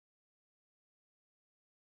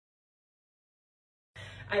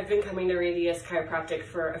I've been coming to Radius Chiropractic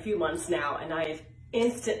for a few months now, and I've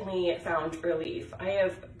instantly found relief. I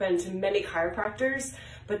have been to many chiropractors,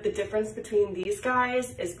 but the difference between these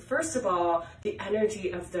guys is, first of all, the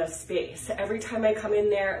energy of the space. Every time I come in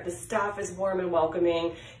there, the staff is warm and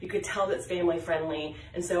welcoming. You could tell that's family friendly.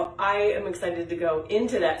 And so I am excited to go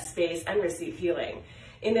into that space and receive healing.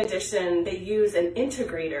 In addition, they use an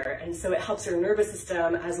integrator, and so it helps your nervous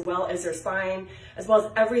system as well as your spine, as well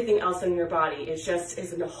as everything else in your body. It just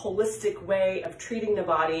is a holistic way of treating the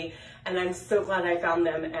body, and I'm so glad I found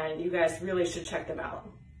them, and you guys really should check them out.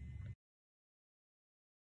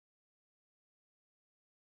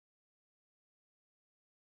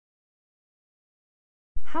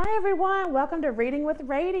 Hi everyone, welcome to Reading with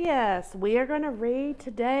Radius. We are going to read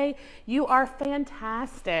today, You Are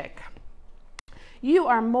Fantastic. You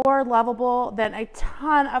are more lovable than a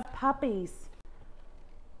ton of puppies.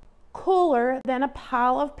 Cooler than a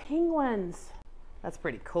pile of penguins. That's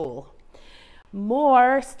pretty cool.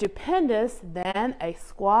 More stupendous than a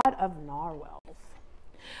squad of narwhals.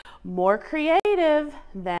 More creative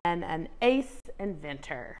than an ace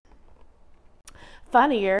inventor.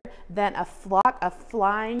 Funnier than a flock of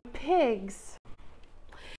flying pigs.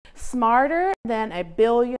 Smarter than a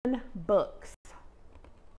billion books.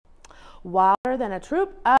 Wilder than a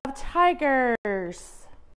troop of tigers.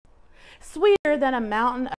 Sweeter than a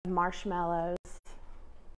mountain of marshmallows.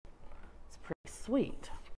 It's pretty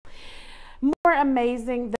sweet. More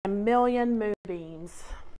amazing than a million moonbeams.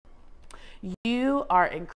 You are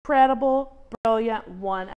incredible, brilliant,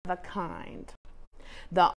 one of a kind.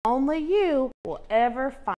 The only you will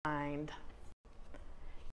ever find.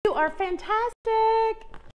 You are fantastic.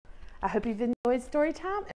 I hope you've enjoyed story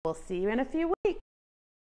time, and we'll see you in a few weeks.